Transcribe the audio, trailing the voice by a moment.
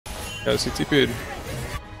Guys, he TP'd.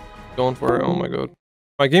 Going for it. Oh my god.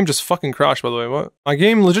 My game just fucking crashed, by the way. What? My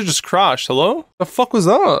game legit just crashed. Hello? The fuck was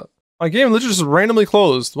that? My game legit just randomly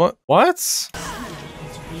closed. What? What?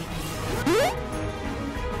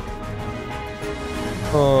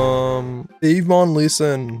 Avon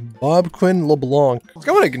Leeson, Bob Quinn LeBlanc. Let's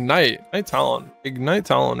go with Ignite. Ignite Talon. Ignite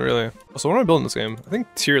Talon, really. So what am I building this game? I think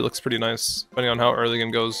tier looks pretty nice, depending on how early the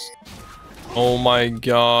game goes. Oh my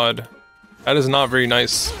god. That is not very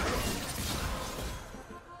nice.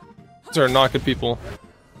 These are not good people.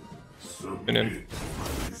 Opinion.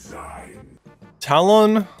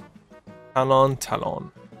 Talon. Talon.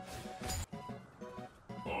 Talon.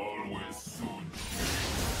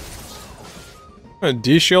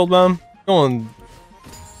 D-shield, man. Going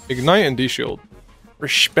Ignite and D-shield.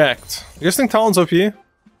 Respect. You guys think Talon's OP?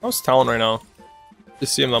 How's Talon right now?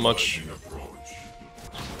 Just see him that much.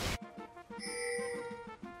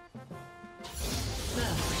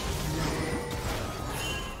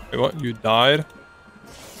 Wait, what? You died?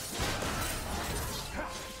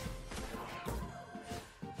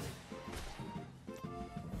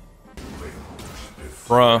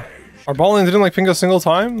 Bruh. Our ball lane didn't like ping a single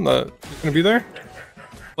time that he's gonna be there?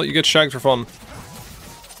 Let you get shagged for fun.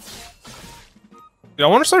 Dude, I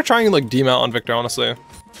want to start trying like DMAT on Viktor, honestly. I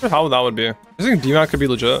wonder how that would be. I think DMAT could be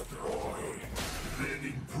legit.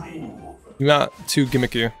 DMAT too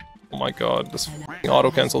gimmicky. Oh my god, this auto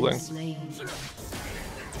cancel thing.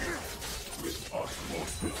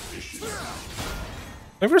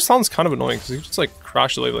 Maybe sounds kind of annoying because he just like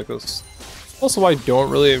crash the wave like this. Also why I don't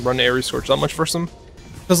really run Ares Scorch that much versus him.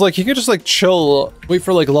 Because like he could just like chill, wait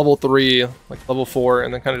for like level 3, like level 4,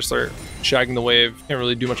 and then kind of just start shagging the wave. Can't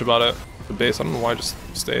really do much about it. The base, I don't know why I just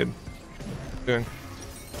stayed. Doing.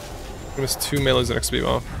 I missed 2 melees in XP,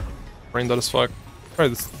 wow. Brain dead as fuck.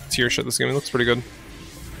 Probably this tier shit this game, it looks pretty good.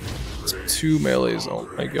 It's 2 melees, oh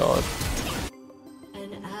my god.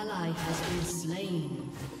 An ally has been slain.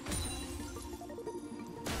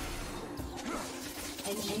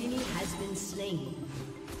 An enemy has been slain.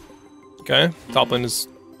 Okay, top lane is...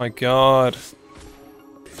 my god.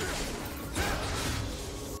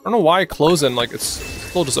 I don't know why closing, like it's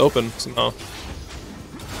still just open somehow.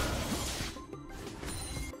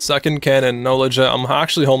 Second cannon, no legit. I'm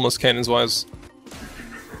actually homeless cannons wise.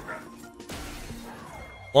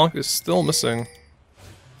 Blanc is still missing.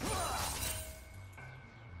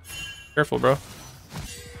 Careful, bro.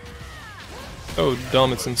 Oh,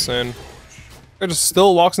 dumb, it's insane. Guy just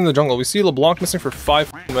still walks in the jungle. We see LeBlanc missing for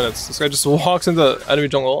 5 minutes. This guy just walks into enemy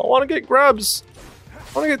jungle. I want to get grabs.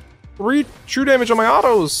 I want to get 3 true damage on my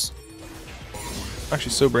autos.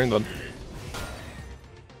 Actually, so brain dead.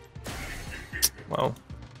 Wow.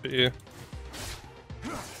 Yeah.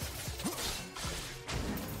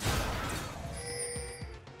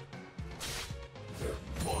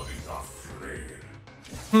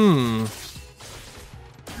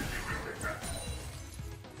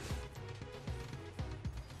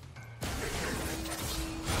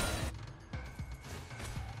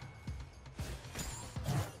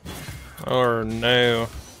 Oh no.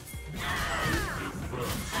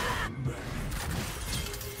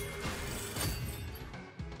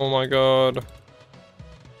 Oh my god.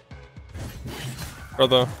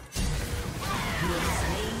 Brother.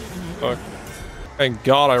 Fuck. Thank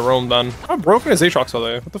god I roamed then. How broken is Aatrox are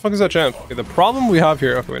they? What the fuck is that champ? Okay, the problem we have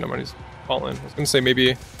here... okay, wait, never mind, he's falling. I was gonna say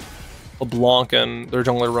maybe LeBlanc and their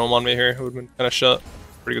jungler roam on me here. It would've been kinda shit.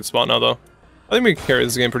 Pretty good spot now though. I think we can carry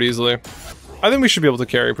this game pretty easily. I think we should be able to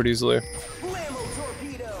carry pretty easily.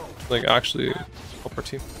 Like, actually help our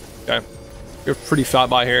team. Okay. You're pretty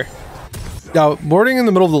fat by here. Yeah, boarding in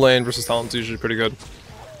the middle of the lane versus Talon's usually pretty good.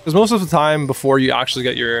 Because most of the time, before you actually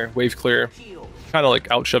get your wave clear, kind of like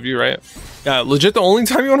outshove you, right? Yeah, legit, the only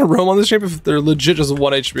time you want to roam on this champ if they're legit just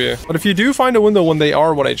 1 HP. But if you do find a window when they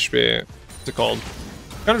are 1 HP, what's it called?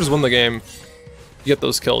 Kind of just win the game. You get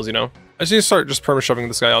those kills, you know? I just need to start just perma-shoving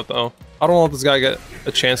this guy out, though. I don't want this guy to get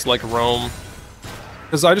a chance to, like, roam.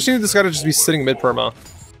 Because I just need this guy to just be sitting mid-perma.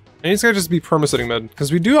 I need this guy to just be perma-sitting mid.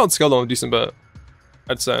 Because we do outscale them a decent bit,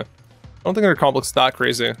 I'd say. I don't think their comp looks that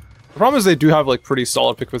crazy. The problem is they do have, like, pretty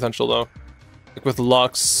solid pick potential, though. Like, with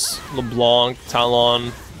Lux, LeBlanc,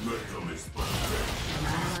 Talon.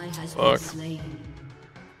 Fuck. An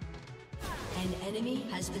enemy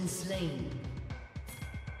has been slain.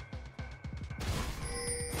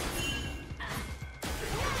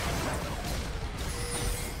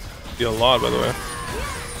 Be a lot, by the way.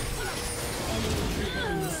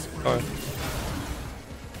 Oh.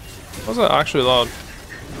 How was that actually loud?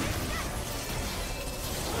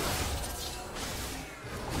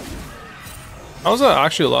 How was that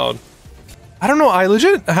actually loud? I don't know. I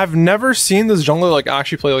legit have never seen this jungler like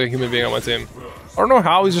actually play like a human being on my team. I don't know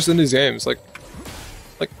how he's just in these games. Like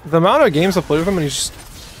the amount of games I've played with him and he's just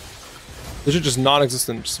legit just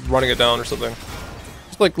non-existent, just running it down or something.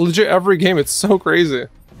 Just like legit every game, it's so crazy.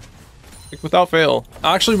 Like without fail.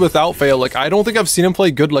 Actually without fail, like I don't think I've seen him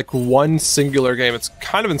play good like one singular game. It's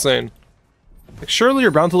kind of insane. Like surely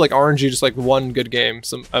you're bound to like RNG just like one good game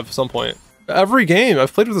at some point. Every game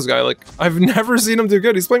I've played with this guy, like I've never seen him do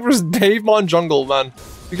good. He's playing for his Dave Mon jungle, man.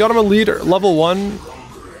 We got him a leader, level 1.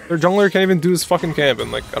 Their jungler can't even do his fucking camp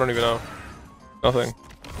and like I don't even know. Nothing.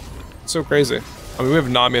 It's so crazy. I mean we have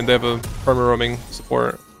Nami and they have a perma roaming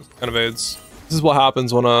support. Kind of aids. This is what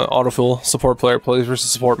happens when a autofill support player plays versus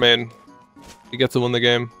support main. You get to win the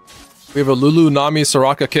game. We have a Lulu, Nami,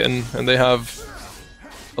 Soraka kitten, and they have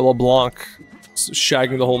a LeBlanc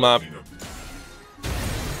shagging the whole map.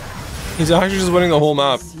 He's actually just winning the whole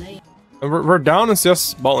map. And we're down in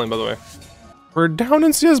CS bot lane, by the way. We're down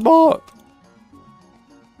in CS bot.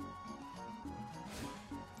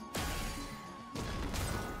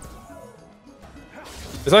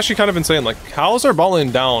 It's actually kind of insane. Like, how is our bot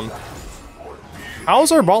lane down?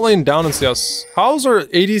 How's our bot lane down in CS? How's our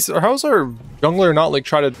AD, or how's our jungler not like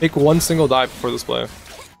try to make one single dive before this play?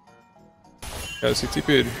 Yeah, he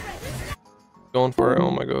TP'd. Going for it,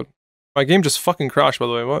 oh my god. My game just fucking crashed, by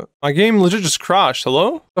the way, what? My game legit just crashed,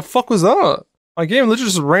 hello? The fuck was that? My game legit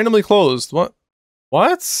just randomly closed, what?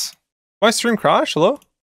 What? My stream crashed, hello?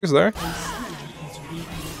 Who's there?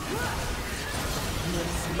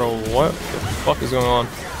 Bro, what the fuck is going on?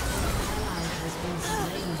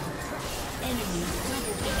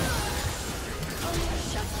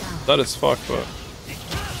 That is fucked, but...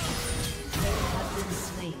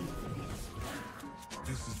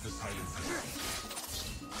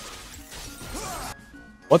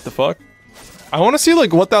 What the fuck? I want to see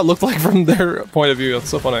like what that looked like from their point of view. That's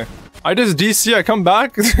so funny. I just DC, I come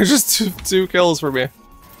back, there's just two kills for me.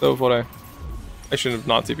 So funny. I should have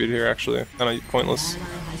not TP'd here actually. Kind of pointless.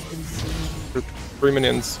 3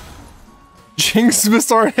 minions. Jinx will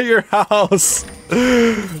start at your house.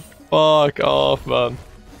 Fuck off, man.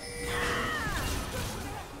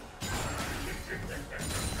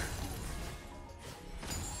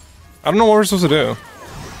 I don't know what we're supposed to do.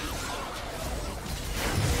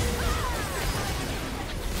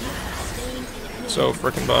 So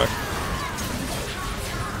frickin' back.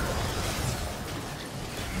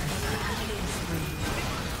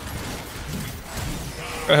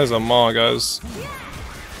 That has a maw, guys.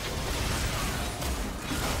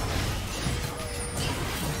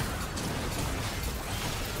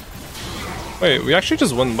 Wait, we actually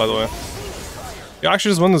just won, by the way. We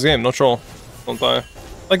actually just won this game, no troll. Don't die.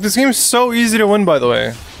 Like, this game's so easy to win, by the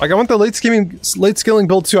way. Like, I want the late scaling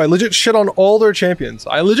build too. I legit shit on all their champions.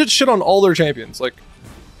 Like,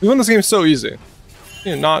 we won this game so easy.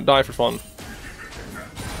 You know, not die for fun.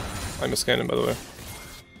 I miss cannon, by the way.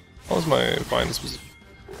 How was my find? This was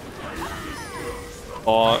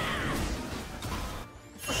bot.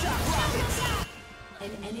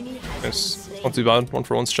 Nice. Not too bad. 1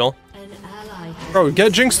 for 1 chill. Bro,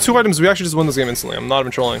 get Jinx 2 items. We actually just won this game instantly. I'm not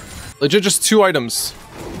even trolling. Legit, just 2 items.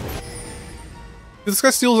 If this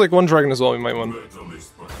guy steals like 1 dragon as well, we might win.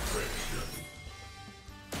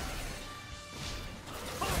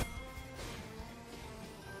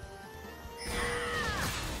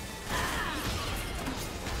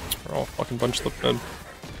 We're all fucking bunched up mid.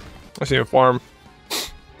 I see a farm.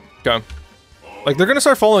 Okay. Like, they're gonna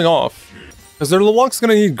start falling off. Because their LeBlanc's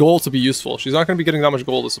gonna need gold to be useful. She's not gonna be getting that much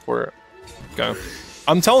gold to support it. Okay.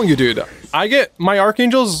 I'm telling you, dude. I get my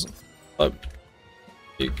Archangels... Let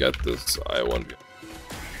me get this I1.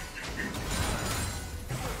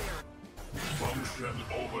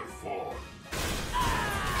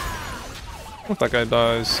 What if that guy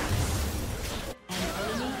dies?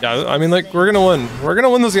 Yeah, I mean, like, we're gonna win. We're gonna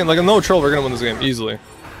win this game. Like, no troll, we're gonna win this game. Easily.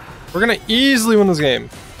 We're gonna easily win this game.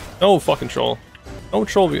 No fucking troll. No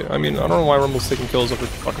troll. I mean, I don't know why Rumble's taking kills over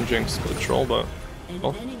fucking Jinx for the troll, but...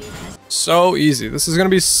 Well. So easy. This is gonna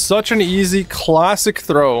be such an easy, classic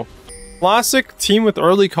throw. Classic team with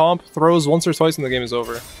early comp throws once or twice and the game is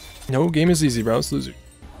over. No game is easy, bro. It's loser.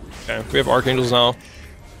 Okay, we have Archangels now.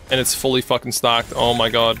 And it's fully fucking stacked. Oh my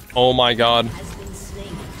god. Oh my god.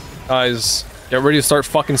 Guys, get ready to start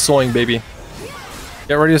fucking soying, baby.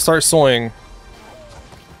 Get ready to start soying.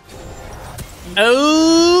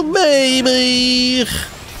 Oh, baby!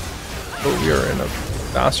 Oh, we are in a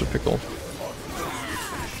bastard pickle.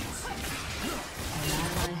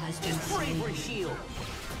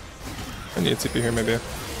 I need a TP here, maybe. You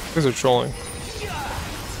guys are trolling.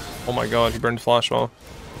 Oh my god, he burned flash well.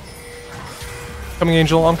 Coming,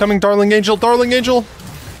 Angel. I'm coming, darling Angel. Darling Angel!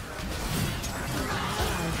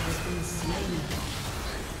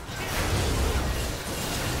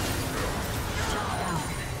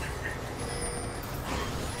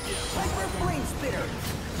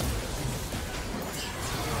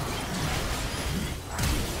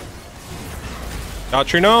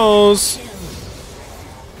 Got your nose.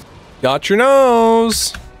 Got your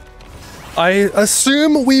nose. I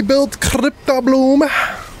assume we built Crypto Bloom.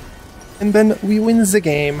 And then we win the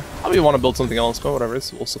game. Probably want to build something else, but whatever.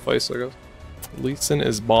 This will suffice, I guess. Lee Sin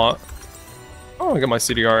is bought. I want to get my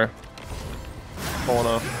CDR. I want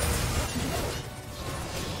to.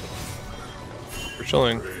 We're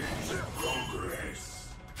chilling.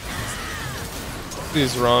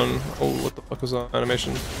 Please run. Oh, what the fuck was that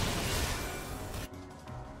animation?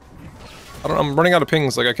 I'm running out of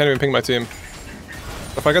pings. Like, I can't even ping my team.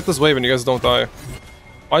 If I get this wave and you guys don't die.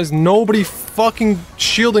 Why is nobody fucking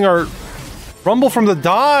shielding our Rumble from the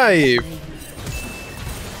dive?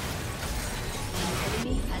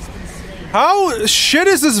 How shit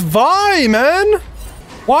is this Vi, man?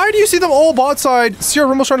 Why do you see them all bot side, see our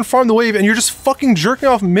Rumble trying to farm the wave, and you're just fucking jerking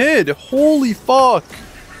off mid? Holy fuck.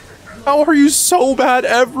 How are you so bad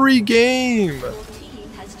every game?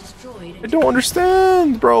 I don't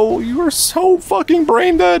understand, bro. You are so fucking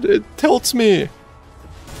brain dead. It tilts me.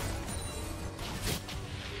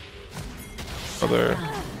 Oh, there.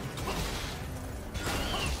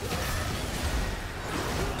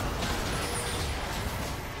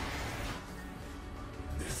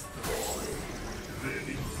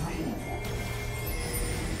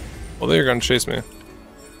 Well, they're gonna chase me.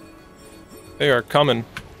 They are coming.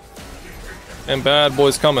 And bad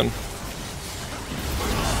boys coming.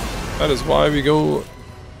 That is why we go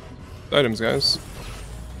items, guys.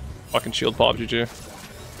 Fucking shield pop, GG.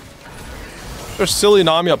 What's silly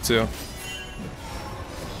Nami up to?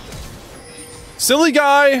 Silly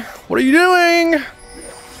guy! What are you doing?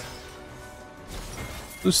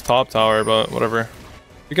 Lose top tower, but whatever.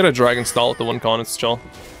 We get a dragon stall at the one con, it's chill.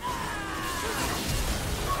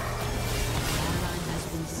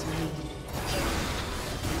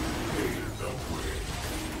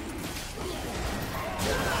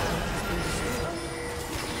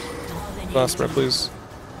 Last spread, please.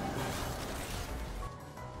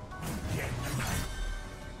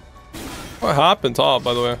 What happened top,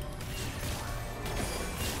 by the way?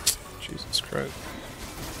 Jesus Christ.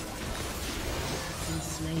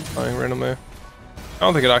 Dying randomly. I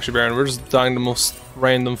don't think it actually Baron. We're just dying the most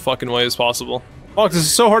random fucking ways possible. Fuck, this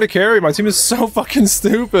is so hard to carry. My team is so fucking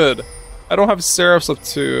stupid. I don't have Seraphs up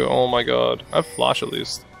to. Oh my god. I have Flash at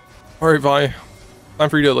least. Alright, Vi. Time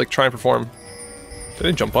for you to like try and perform. Did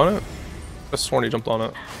they jump on it? I sworn he jumped on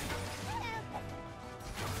it.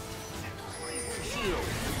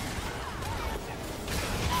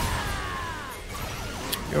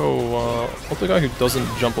 Yo, what's the guy who doesn't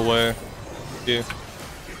jump away? Yeah. You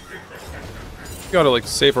gotta like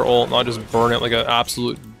save her ult, not just burn it like an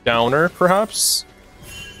absolute downer, perhaps?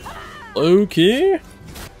 Okay.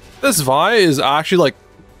 This Vi is actually like,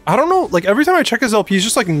 I don't know, like every time I check his LP, he's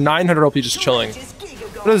just like 900 LP just chilling.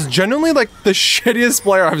 But it's genuinely like the shittiest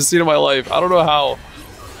player I've seen in my life. I don't know how.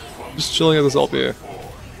 Just chilling at this LP.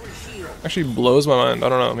 Actually blows my mind. I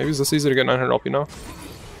don't know. Maybe it's this easy to get 900 LP now.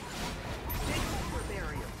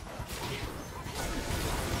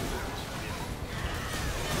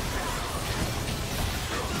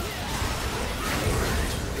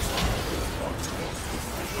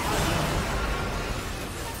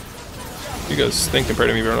 You guys stink compared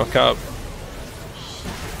to me, but no cap.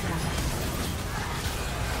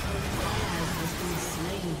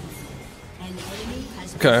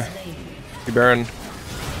 Okay. Baron.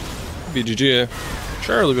 BGG.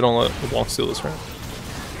 Surely we don't let LeBlanc steal this, right?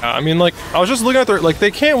 I mean, like, I was just looking at their, like,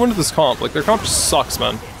 they can't win with this comp. Like, their comp just sucks,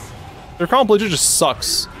 man. Their comp legit just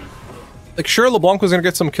sucks. Like, sure, LeBlanc was gonna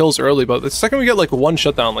get some kills early, but the second we get, like, one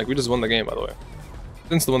shutdown, like, we just win the game, by the way.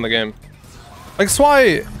 Since to win the game. Like, that's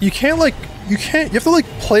why you can't, like, you have to, like,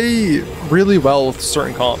 play really well with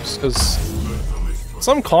certain comps, because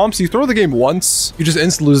some comps, you throw the game once, you just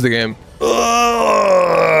instantly lose the game.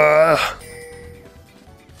 Ugh.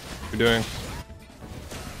 What are you doing?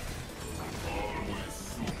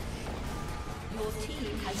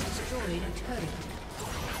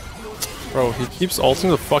 Bro, he keeps ulting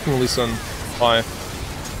the fucking Lee Sin. Why?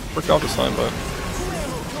 Worked out this time, but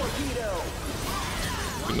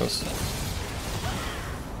goodness.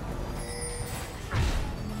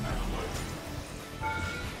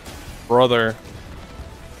 Brother.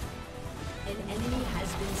 An enemy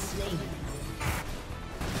has been slain.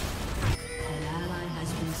 An ally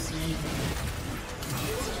has been slain.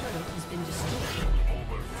 This turret has been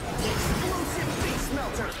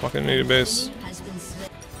destroyed. Fucking need a base.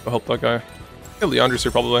 I'll help that guy. Get Leandre's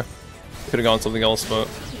here probably. Could have gone something else, but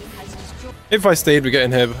if I stayed, we get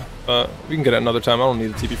inhib. But we can get it another time. I don't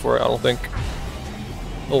need a TP for it, I don't think.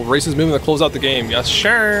 Little racist movement to close out the game. Yes,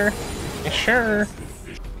 sure. Yes, sure.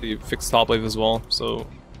 He fixed top wave as well, so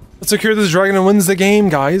Let's secure this dragon and wins the game,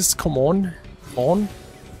 guys. Come on. Come on.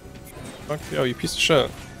 Fuck, yo, you piece of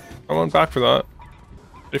shit. I went back for that.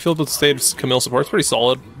 I feel the state of Camille support. It's pretty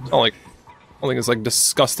solid. It's not like, I don't think it's like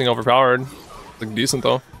disgusting overpowered. It's like decent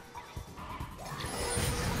though.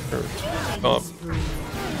 Top.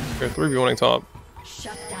 Here, 3v1ing top.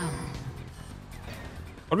 Shut down.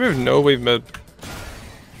 Why do we have no wave mid?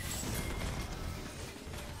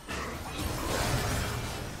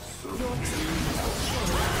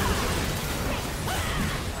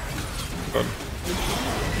 Good.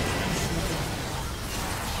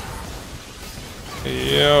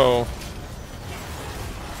 Yo.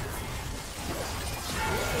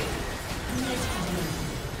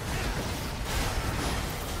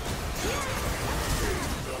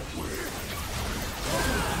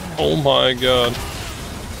 Oh my god.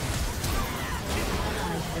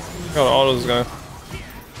 Gotta auto this guy.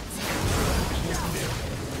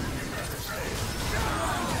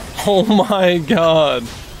 Oh my god.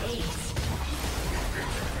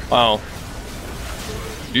 Wow.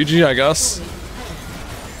 GG, I guess.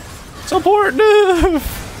 Support nerf!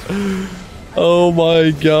 Oh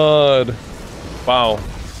my god. Wow.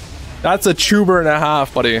 That's a tuber and a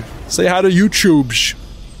half, buddy. Say hi to YouTubes.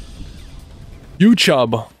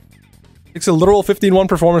 YouTube. Takes a literal 15-1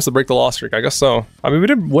 performance to break the loss streak. I guess so. I mean, we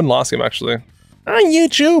did win last game, actually. Hi,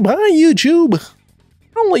 YouTube. Hi, YouTube.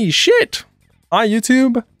 Holy shit. Hi,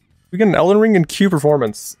 YouTube. We get an Elden Ring and Q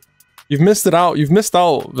performance. You've missed it out. You've missed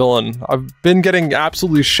out, villain. I've been getting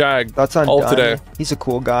absolutely shagged. That's undone. All today. He's a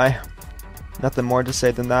cool guy. Nothing more to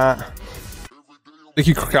say than that. Thank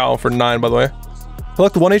you, Kakao, for 9, by the way.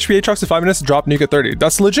 Collect 1 HP Aatrox in 5 minutes to drop nuke at 30.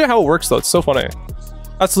 That's legit how it works, though. It's so funny.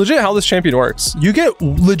 That's legit how this champion works. You get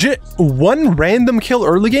legit one random kill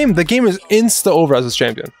early game, the game is insta over as this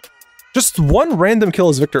champion. Just one random kill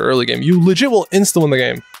as Viktor early game. You legit will insta win the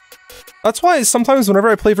game. That's why sometimes whenever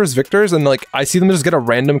I play versus Viktors and like I see them just get a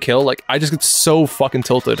random kill, like I just get so fucking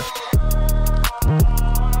tilted.